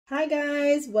Hi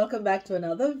guys, welcome back to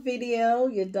another video.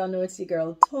 You done know it's your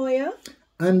girl Toya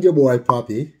and your boy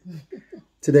Poppy.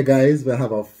 Today guys, we'll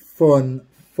have a fun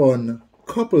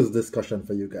couples discussion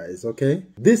for you guys, okay?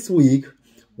 This week,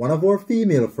 one of our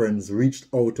female friends reached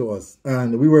out to us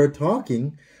and we were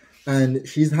talking, and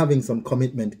she's having some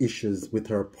commitment issues with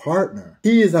her partner.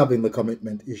 He is having the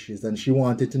commitment issues and she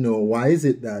wanted to know why is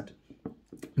it that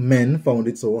men found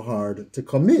it so hard to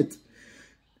commit.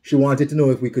 She wanted to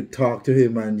know if we could talk to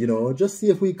him and, just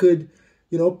see if we could,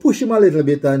 push him a little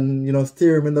bit and,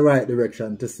 steer him in the right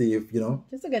direction to see if,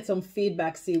 just to get some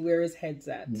feedback, see where his head's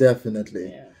at.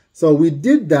 Definitely. Yeah. So we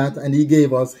did that and he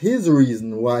gave us his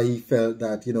reason why he felt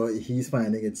that, he's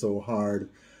finding it so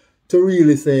hard to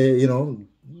really say,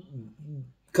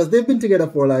 because they've been together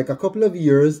for like a couple of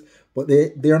years, but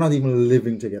they are not even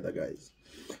living together, guys.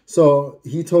 So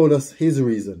he told us his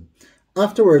reason.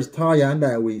 Afterwards, Taya and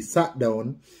I, we sat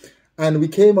down and we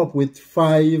came up with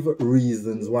 5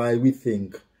 reasons why we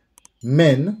think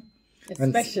men,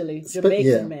 especially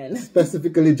Jamaican men,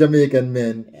 specifically Jamaican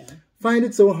men, find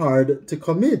it so hard to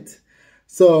commit.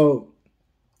 So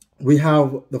we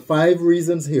have the 5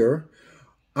 reasons here.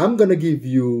 I'm going to give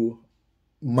you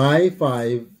my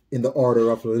 5 in the order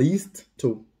of least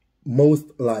to most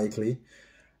likely.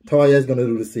 Toya is going to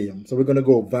do the same. So we're going to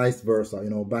go vice versa,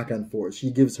 back and forth. She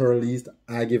gives her least,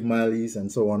 I give my least,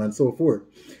 and so on and so forth.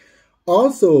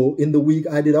 Also, in the week,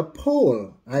 I did a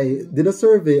poll. I did a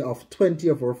survey of 20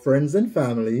 of our friends and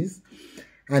families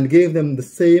and gave them the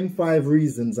same 5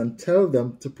 reasons and tell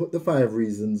them to put the 5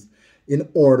 reasons in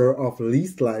order of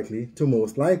least likely to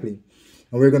most likely.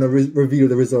 And we're going to reveal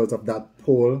the results of that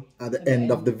poll at the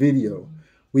end of the video.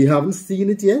 We haven't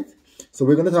seen it yet, so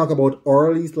we're going to talk about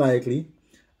our least likely.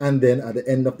 And then at the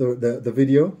end of the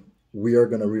video, we are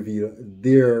going to reveal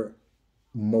their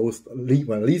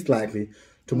least likely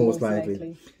to most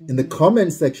likely. In the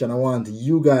comment section, I want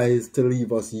you guys to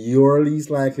leave us your least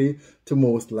likely to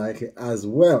most likely as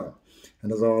well.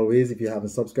 And as always, if you haven't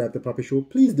subscribed to Poppy Show,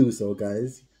 please do so,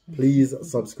 guys. Please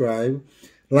subscribe,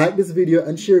 like this video,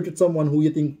 and share it with someone who you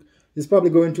think is probably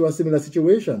going through a similar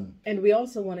situation. And we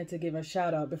also wanted to give a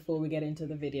shout out before we get into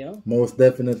the video. Most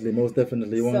definitely, most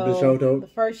definitely. You want to shout out? The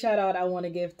first shout out I want to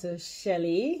give to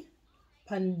Shelly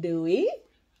Pandui.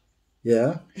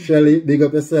 Yeah, Shelly, big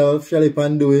up yourself. Shelly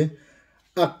Pandui,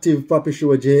 active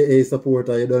Poppyshowja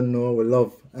supporter. You don't know, we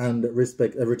love and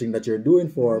respect everything that you're doing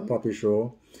for Poppy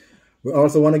Show. We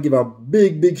also want to give a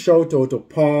big shout out to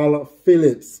Paul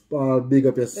Phillips. Paul, big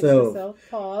up yourself.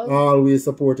 Paul. Always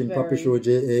supporting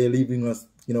Poppyshowja, leaving us,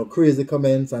 crazy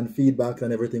comments and feedback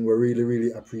and everything. We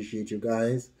really appreciate you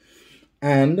guys.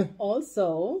 And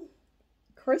also,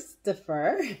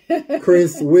 Christopher.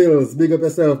 Chris Wills, big up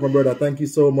yourself, my brother. Thank you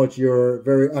so much. You're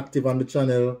very active on the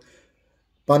channel,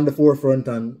 on the forefront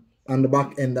and on the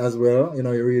back end as well. You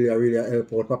really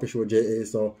help out Poppyshowja.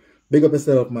 So big up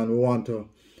yourself, man. We want to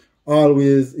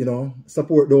always,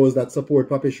 support those that support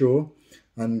Poppy Show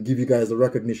and give you guys the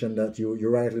recognition that you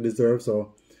rightly deserve.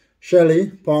 So,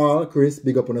 Shelly, Paul, Chris,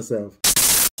 big up on yourself.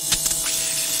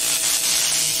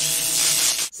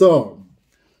 So,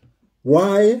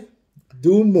 why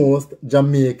do most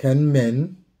Jamaican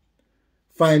men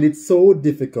find it so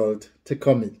difficult to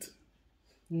commit?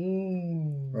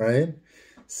 Right?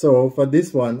 So, for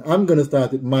this one, I'm going to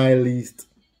start with my least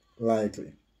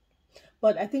likely.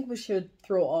 But I think we should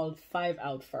throw all 5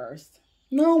 out first.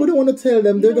 No, we don't want to tell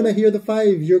them. They're going to hear the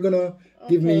 5. You're going to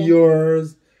give me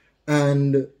yours.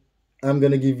 And I'm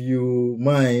going to give you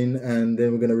mine. And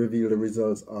then we're going to reveal the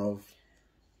results of...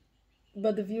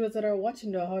 But the viewers that are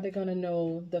watching, though, how are they going to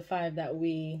know the 5 that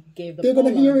we gave the They're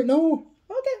going to hear it now.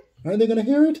 Okay. Aren't they going to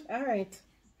hear it? All right.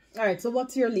 All right. So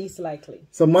what's your least likely?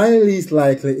 So my least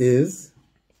likely is...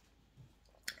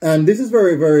 And this is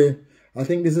very... I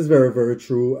think this is very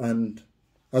true. And...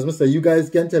 as I say, you guys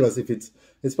can tell us if it's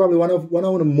probably one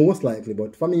of the most likely,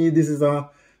 but for me this is a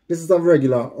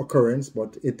regular occurrence,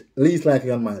 but it least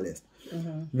likely on my list.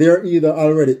 They're either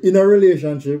already in a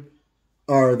relationship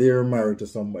or they're married to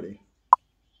somebody.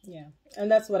 Yeah,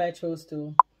 and that's what I chose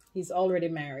too. He's already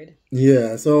married.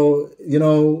 Yeah, so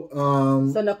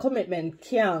so no commitment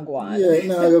can't go on. Yeah,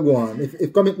 no, you go on.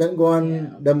 If commitment go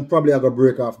on, then probably I gotta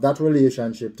break off that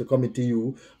relationship to commit to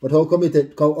you. But how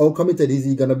committed is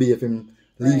he gonna be if him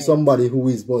leave somebody who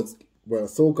is both, well,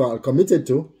 so-called committed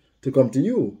to come to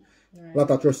you? A lot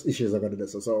of trust issues are going to do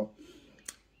this. So,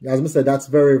 as I said, that's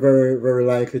very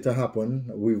likely to happen.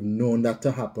 We've known that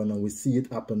to happen and we see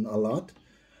it happen a lot.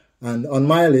 And on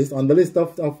my list, on the list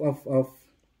of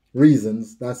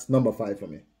reasons, that's number 5 for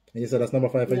me. And you said that's number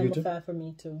 5 for you too? Number 5 for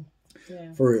me too.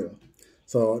 Yeah. For real.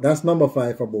 So, that's number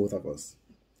 5 for both of us.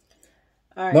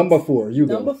 All right. Number 4, you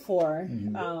go. Number 4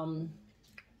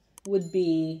 would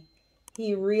be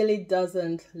he really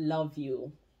doesn't love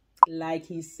you like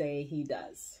he say he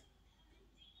does.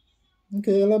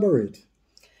 Okay, elaborate.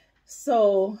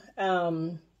 So,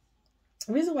 the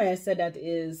reason why I said that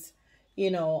is, you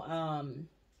know,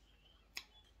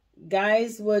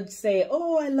 guys would say,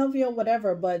 oh, I love you or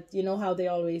whatever, but you know how they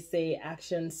always say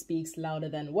action speaks louder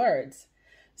than words.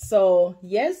 So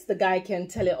yes, the guy can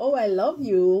tell you, oh, I love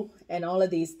you and all of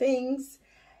these things,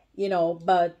 you know,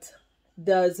 but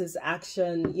does his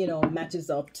action, you know,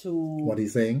 matches up to what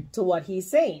he's saying? To what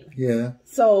he's saying. Yeah.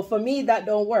 So for me, that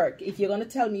don't work. If you're going to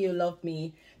tell me you love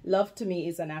me, love to me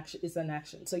is an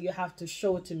action. So you have to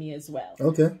show it to me as well.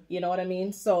 Okay. You know what I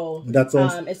mean? So that's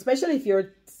especially if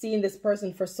you're seeing this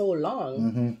person for so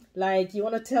long, like you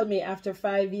want to tell me after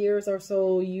 5 years or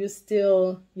so, you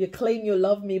claim you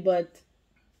love me, but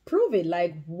prove it.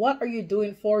 Like, what are you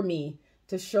doing for me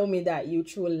to show me that you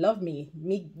truly love me?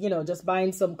 Me, you know, just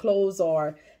buying some clothes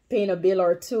or paying a bill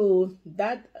or two,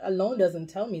 that alone doesn't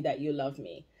tell me that you love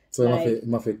me. So you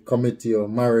must commit to your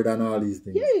married and all these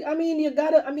things. Yeah, I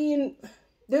mean,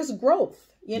 there's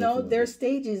growth, you know. Definitely. There's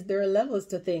stages, there are levels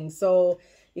to things. So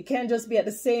you can't just be at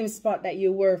the same spot that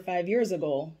you were 5 years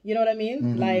ago. You know what I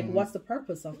mean? Like, what's the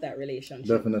purpose of that relationship?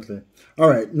 Definitely. All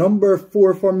right, number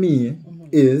 4 for me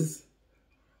is,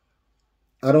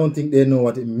 I don't think they know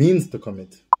what it means to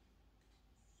commit.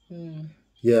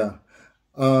 Yeah.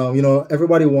 You know,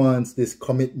 everybody wants this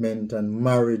commitment and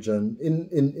marriage, and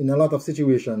in a lot of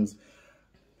situations,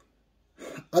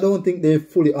 I don't think they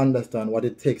fully understand what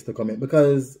it takes to commit,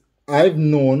 because I've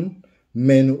known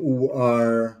men who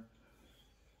are,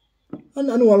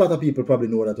 and I know a lot of people probably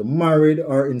know that, are married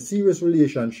or in serious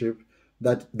relationship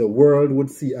that the world would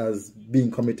see as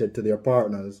being committed to their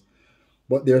partners,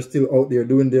 but they're still out there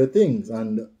doing their things.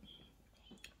 And,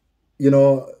 you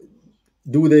know,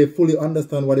 do they fully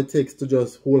understand what it takes to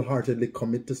just wholeheartedly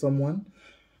commit to someone?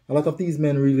 A lot of these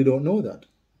men really don't know that,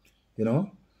 you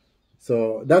know?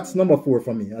 So that's number 4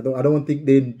 for me. I don't think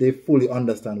they fully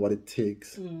understand what it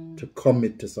takes to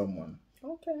commit to someone.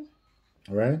 Okay.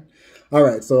 All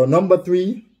right. So number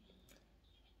 3.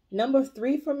 Number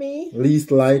 3 for me. Least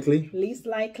likely.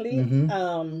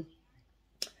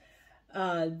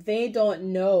 They don't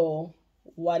know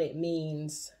what it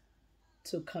means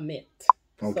to commit.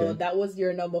 Okay. So that was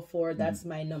your number 4. That's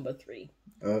my number 3.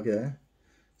 Okay.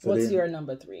 So what's your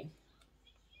number 3?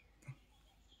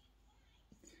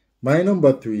 My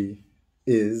number 3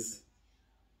 is,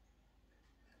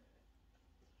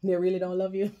 they really don't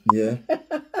love you. Yeah.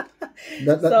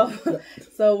 Your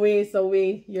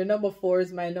number 4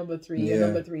 is my number 3. Yeah. Your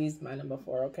number 3 is my number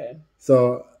 4. Okay.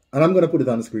 So, and I'm gonna put it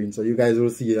on the screen so you guys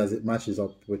will see it as it matches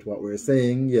up with what we're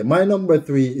saying. Yeah. My number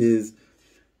 3 is,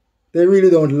 they really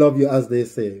don't love you as they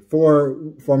say. For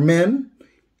men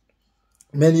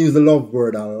use the love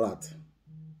word a lot.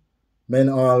 Men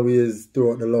always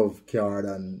throw out the love card,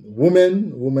 and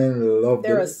women love.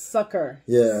 They're a sucker.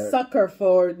 Yeah. Sucker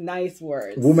for nice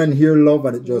words. Women hear love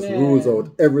and it just rules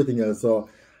out everything else. So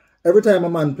every time a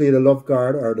man play the love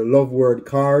card or the love word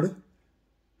card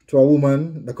to a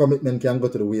woman, the commitment can go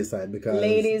to the wayside, because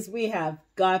ladies, we have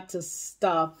got to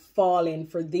stop falling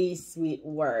for these sweet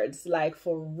words. Like,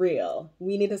 for real.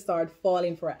 We need to start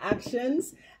falling for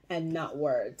actions and not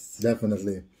words.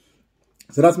 Definitely.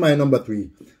 So that's my number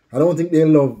 3. I don't think they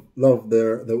love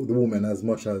the woman as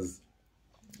much as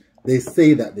they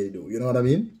say that they do. You know what I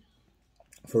mean?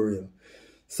 For real.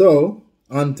 So,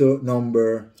 on to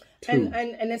number 2.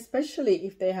 And especially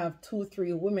if they have 2,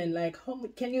 3 women, like,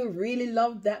 can you really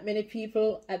love that many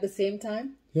people at the same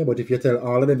time? Yeah, but if you tell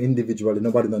all of them individually,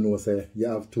 nobody don't know, say, you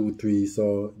have 2, 3,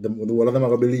 so all of them are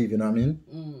going to believe, you know what I mean?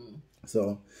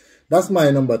 So, that's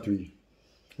my number 3.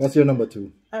 What's your number 2?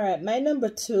 All right, my number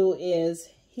 2 is,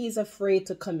 he's afraid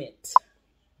to commit.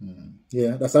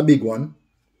 Yeah, that's a big one.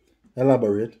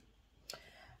 Elaborate.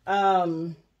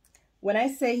 When I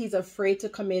say he's afraid to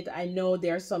commit, I know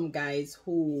there are some guys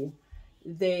who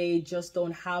they just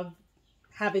don't have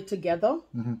it together.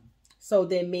 So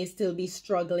they may still be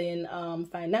struggling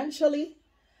financially.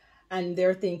 And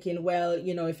they're thinking, well,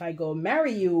 you know, if I go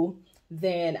marry you,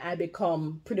 then I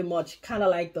become pretty much kind of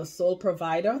like the sole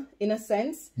provider in a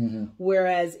sense.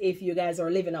 Whereas if you guys are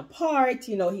living apart,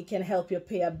 you know, he can help you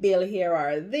pay a bill here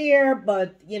or there,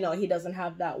 but, you know, he doesn't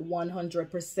have that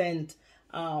 100%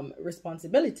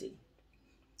 responsibility.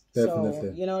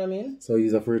 Definitely. So, you know what I mean? So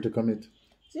he's afraid to commit.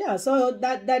 Yeah, so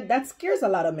that scares a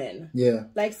lot of men. Yeah.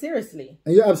 Like, seriously.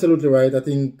 And you're absolutely right. I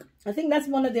think that's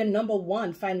one of their number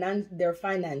 1, their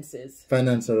finances.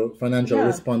 Financial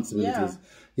responsibilities.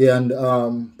 Yeah, and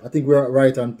I think we're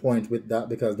right on point with that,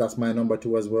 because that's my number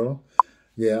 2 as well.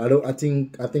 Yeah, I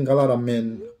think a lot of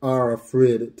men are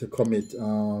afraid to commit.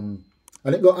 I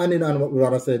think go hand in hand with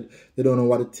what I said, they don't know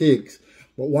what it takes.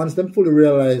 But once them fully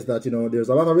realize that, you know, there's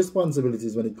a lot of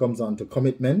responsibilities when it comes on to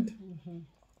commitment,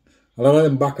 a lot of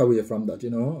them back away from that, you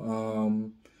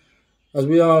know. As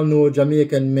we all know,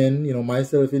 Jamaican men, you know,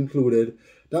 myself included,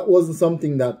 that wasn't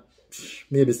something that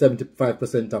maybe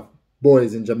 75% of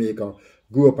boys in Jamaica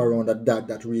grew up around a dad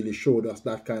that really showed us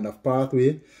that kind of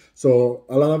pathway. So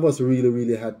a lot of us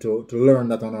really had to learn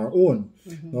that on our own.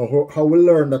 Now, how we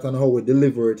learn that and how we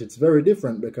deliver it, it's very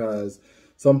different, because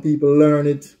some people learn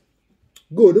it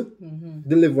good,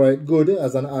 deliver it good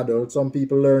as an adult. Some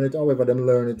people learn it, however them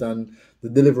learn it, and the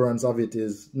deliverance of it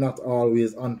is not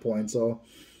always on point. So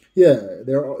yeah,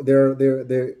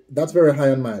 that's very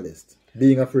high on my list,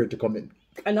 being afraid to commit.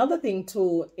 Another thing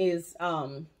too is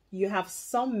you have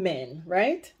some men,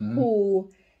 right, who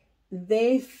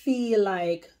they feel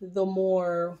like the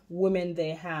more women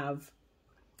they have,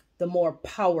 the more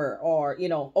power, or, you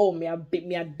know, oh, me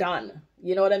a done.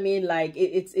 You know what I mean? Like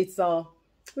it's a,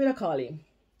 what do I call it?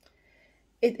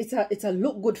 It's a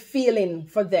look good feeling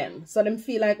for them. So them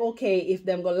feel like, okay, if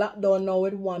them go lock down now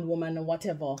with one woman or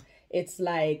whatever, it's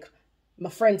like my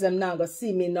friends them now gonna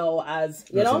see me now as,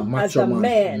 you know, as the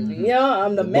man. You know,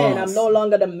 I'm the man. Boss. I'm no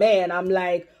longer the man. I'm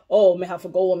like, oh, me have to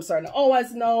go home certain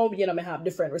hours now. You know, me have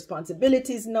different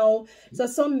responsibilities now. So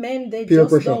some men, they peer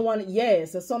just pressure. don't want. Yeah.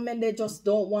 So some men, they just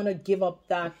don't want to give up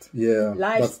that that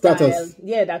lifestyle. status.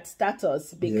 Yeah, that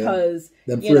status, because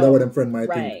them afraid of what them friend might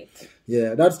think.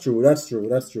 Yeah, that's true. That's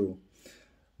true.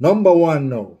 Number one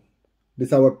now.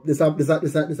 This are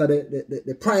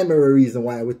the primary reason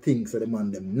why I would think so the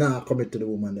man them not commit to the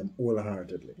woman them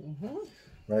wholeheartedly.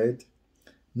 Right?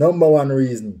 Number one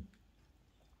reason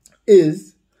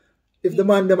is if the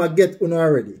man them a get una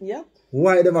already. Yeah.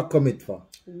 Why them a commit for?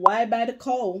 Why buy the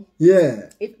cow?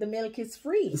 Yeah. If the milk is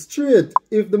free. Straight.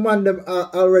 If the man them are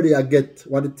already a get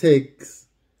what it takes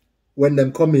when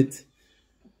them commit,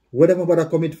 what them about to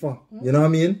commit for? You know what I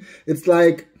mean? It's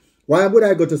like, why would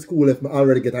I go to school if I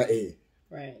already get an A?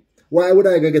 Right. Why would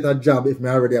I go get a job if I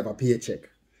already have a paycheck?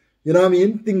 You know what I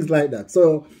mean? Things like that.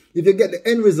 So if you get the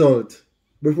end result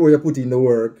before you put in the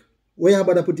work, what you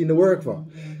about to put in the work for?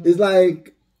 It's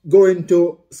like going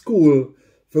to school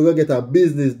for go get a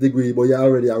business degree, but you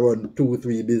already run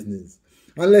 2-3 business.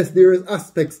 Unless there is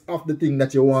aspects of the thing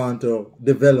that you want to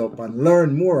develop and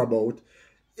learn more about,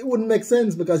 it wouldn't make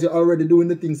sense, because you're already doing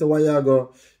the thing. So why you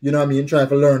go, you know what I mean, try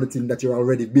to learn the thing that you've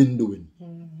already been doing.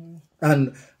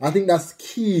 And I think that's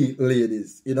key,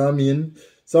 ladies. You know what I mean?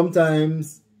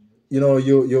 Sometimes, you know,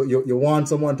 you want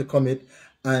someone to commit,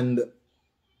 and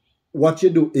what you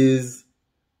do is,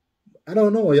 I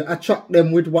don't know, you attract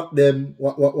them with what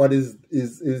is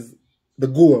the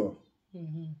goal.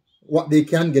 What they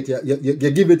can get, you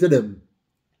give it to them.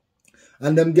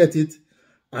 And them get it,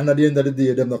 and at the end of the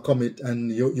day, them not commit,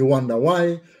 and you wonder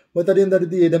why. But at the end of the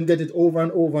day, them get it over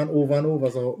and over and over and over.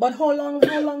 So, but how long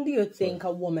do you think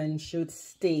a woman should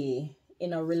stay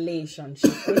in a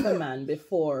relationship with a man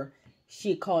before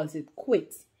she calls it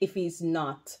quits if he's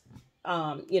not,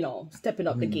 you know, stepping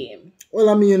up the game? Well,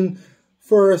 I mean,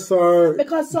 first,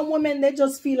 because some women, they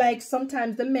just feel like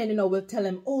sometimes the men, you know, will tell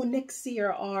them, oh, next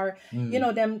year, or you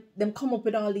know, them come up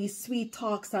with all these sweet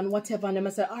talks and whatever, and them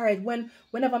say, all right,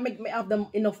 whenever me have them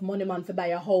enough money, man, to buy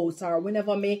a house, or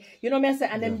whenever me, you know, me I say,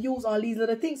 and them use all these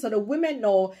little things. So the women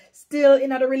know still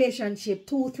in a relationship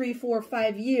 2, 3, 4,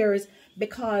 5 years,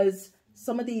 because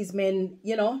some of these men,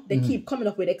 you know, they keep coming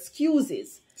up with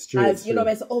excuses. As you know,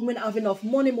 I say, oh, me have enough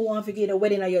money, me want to get a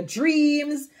wedding of your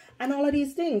dreams, and all of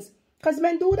these things. Because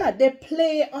men do that. They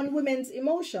play on women's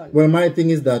emotions. Well, my thing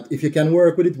is that if you can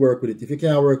work with it, work with it. If you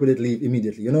can't work with it, leave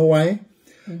immediately. You know why?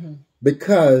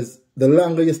 Because the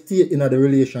longer you stay in a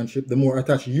relationship, the more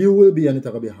attached you will be, and it's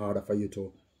going to be harder for you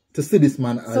to see this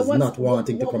man as not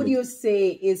wanting to commit. What would you say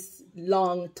is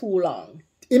too long?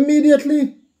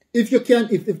 Immediately. If you can,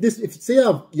 if say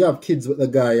you have kids with a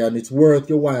guy and it's worth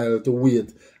your while to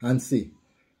wait and see.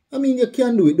 I mean, you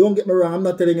can do it. Don't get me wrong. I'm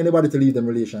not telling anybody to leave them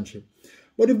relationship.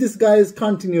 But if this guy is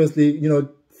continuously, you know,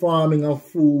 farming a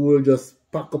fool, just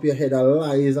pack up your head of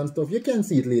lies and stuff, you can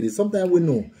see it, ladies. Sometimes we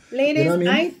know. Ladies, you know what I mean?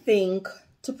 I think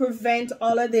to prevent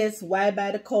all of this, why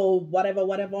buy the cow,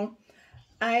 whatever,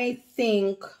 I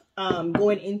think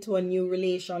going into a new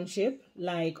relationship,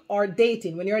 like, or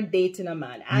dating, when you're dating a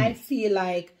man, I feel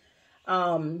like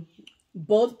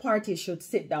both parties should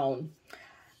sit down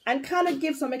and kind of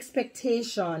give some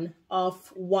expectation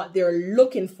of what they're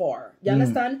looking for. You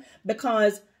understand?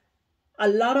 Because a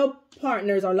lot of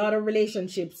partners or a lot of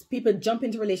relationships, people jump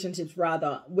into relationships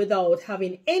rather without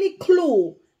having any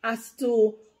clue as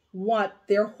to what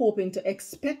they're hoping to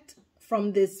expect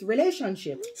from this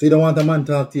relationship. So you don't want a man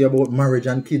to talk to you about marriage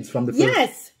and kids from the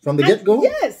first, from the get-go?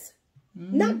 Yes.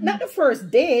 Not the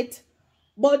first date,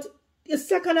 but the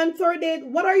second and third date.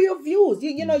 What are your views?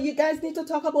 You know, you guys need to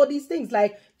talk about these things.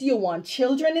 Like, do you want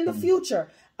children in the future?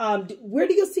 Where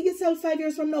do you see yourself 5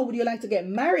 years from now? Would you like to get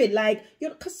married? Like, you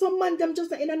know, because some man them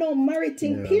just in a no married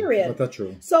thing, period. But that's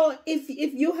true. So if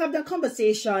you have that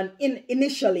conversation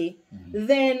initially,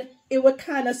 then it would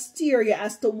kind of steer you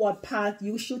as to what path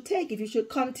you should take. If you should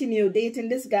continue dating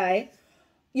this guy,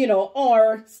 you know,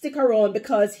 or stick around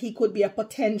because he could be a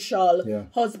potential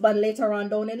husband later on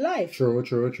down in life. True.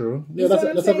 Yeah,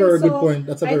 that's a very good point.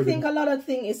 That's a very I think a lot of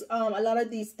things, a lot of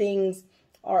these things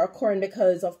are occurring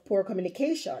because of poor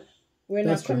communication. We're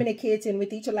not communicating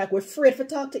with each other. Like, we're afraid to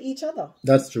talk to each other.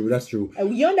 That's true.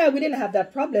 And you and I, we didn't have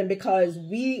that problem because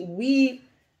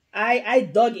I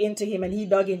dug into him and he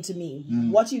dug into me.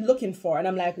 What you looking for? And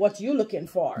I'm like, what you looking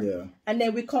for? Yeah. And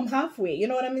then we come halfway. You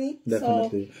know what I mean?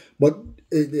 Definitely. So, but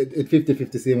it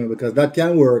 50-50 same way, because that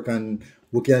can work and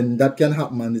that can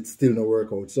happen and it's still no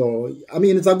work out. So, I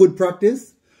mean, it's a good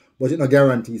practice, but it's no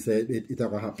guarantee say it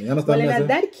ever happen. You understand? Well, in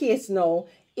that case, no.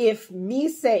 If you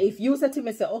said to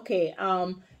me, say, okay,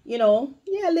 you know,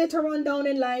 yeah, later on down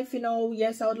in life, you know,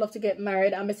 yes, I would love to get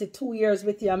married. I'm gonna say 2 years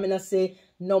with you. I'm gonna say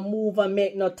no move and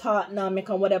make no thought, no make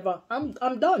and whatever. I'm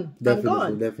done. I'm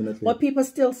gone. Definitely. But people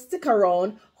still stick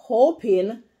around,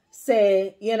 hoping,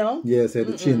 say, you know. Yeah, say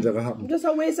the change that happen. Just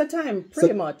a waste of time,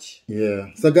 pretty much. Yeah.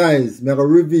 So guys, I'm gonna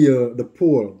reveal the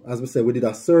poll. As we said, we did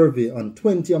a survey on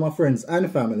 20 of my friends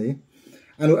and family,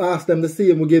 and we asked them the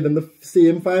same. We gave them the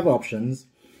same 5 options,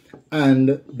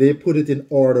 and they put it in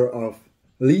order of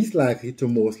least likely to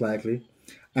most likely,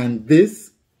 and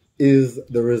this is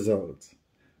the result.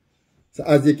 So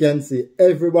as you can see,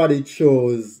 everybody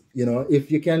chose, you know,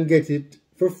 if you can get it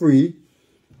for free,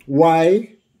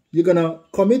 why you're gonna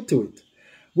commit to it,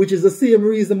 which is the same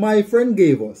reason my friend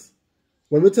gave us.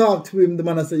 When we talked to him, the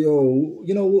man said, yo,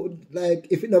 you know, like,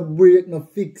 if it not break,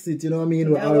 not fix it, you know what I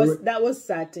mean? That was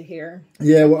sad to hear.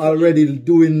 Yeah, we're already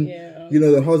doing, you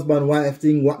know, the husband-wife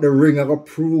thing, what the ring are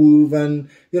prove, and,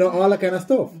 you know, all that kind of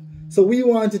stuff. So we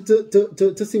wanted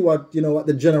to see what, you know, what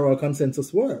the general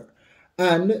consensus were.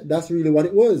 And that's really what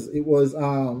it was. It was,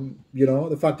 you know,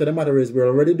 the fact of the matter is we're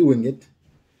already doing it.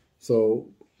 So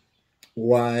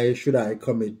why should I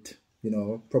commit, you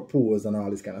know, propose and all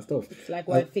this kind of stuff? It's like,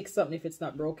 why fix something if it's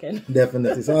not broken?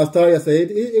 Definitely. So as Taria said,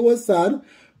 it was sad,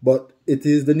 but it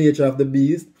is the nature of the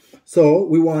beast. So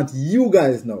we want you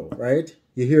guys now, right?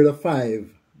 You hear the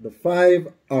five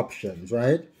options,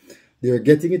 right? They're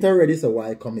getting it already, so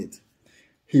why commit?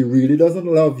 He really doesn't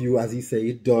love you, as he say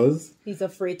it does. He's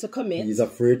afraid to commit. He's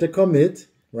afraid to commit,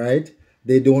 right?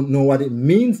 They don't know what it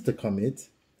means to commit.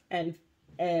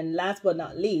 And last but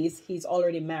not least, he's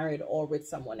already married or with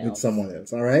someone else.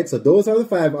 All right? So those are the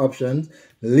 5 options.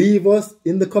 Leave us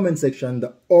in the comment section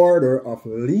the order of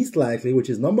least likely, which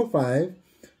is number 5,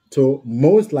 to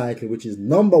most likely, which is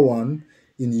number 1,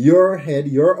 in your head,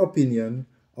 your opinion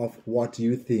of what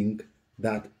you think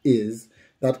that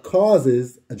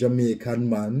causes a Jamaican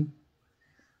man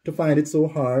to find it so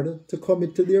hard to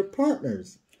commit to their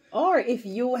partners. Or if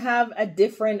you have a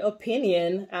different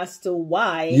opinion as to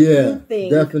why you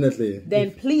think, definitely,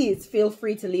 then please feel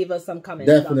free to leave us some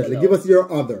comments. Definitely, give us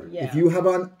your other. Yeah. If you have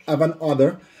an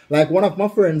other, like one of my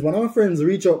friends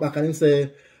reach out back and he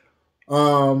say,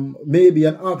 maybe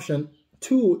an option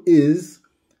 2 is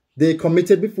they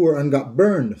committed before and got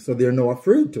burned, so they're now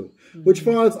afraid to. Which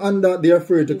falls under they're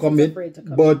afraid to commit.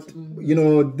 But, you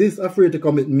know, this afraid to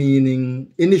commit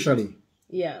meaning initially.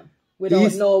 Yeah.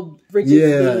 Without no bridges.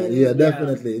 Yeah,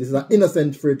 definitely. This is an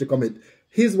innocent afraid to commit.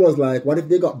 His was like, what if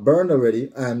they got burned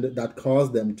already and that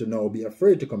caused them to now be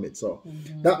afraid to commit? So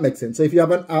that makes sense. So if you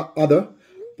have an other,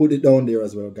 put it down there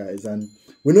as well, guys. And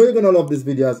we know you're going to love this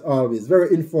video as always.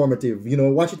 Very informative. You know,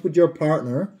 watch it with your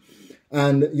partner.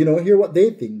 And, you know, hear what they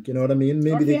think. You know what I mean?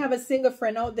 Maybe or if you have a single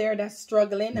friend out there that's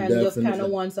struggling and just kind of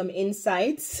want some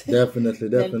insights. Definitely.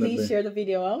 Then please share the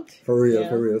video out. For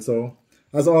real. So,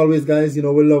 as always, guys, you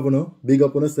know, we love you. Big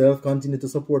up on yourself. Continue to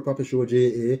support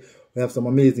Poppyshowja. We have some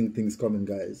amazing things coming,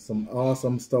 guys. Some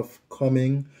awesome stuff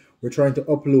coming. We're trying to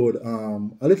upload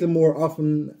a little more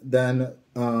often than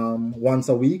once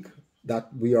a week that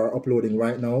we are uploading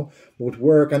right now. But with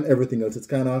work and everything else, it's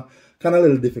kind of a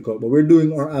little difficult, but we're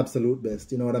doing our absolute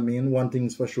best. You know what I mean? One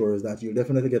thing's for sure is that you'll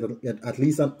definitely get at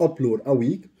least an upload a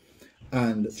week,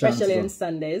 and especially on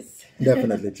Sundays.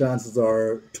 Definitely, chances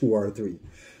are 2 or 3.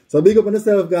 So big up on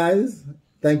yourself, guys.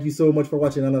 Thank you so much for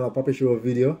watching another Poppy Show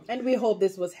video, and we hope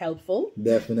this was helpful.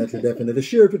 Definitely.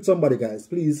 Share it with somebody, guys.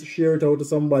 Please share it out to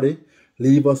somebody.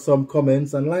 leave us some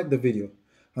comments and like the video.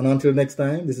 And until next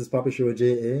time, this is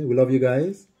Poppyshowja. We love you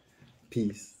guys.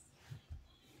 Peace.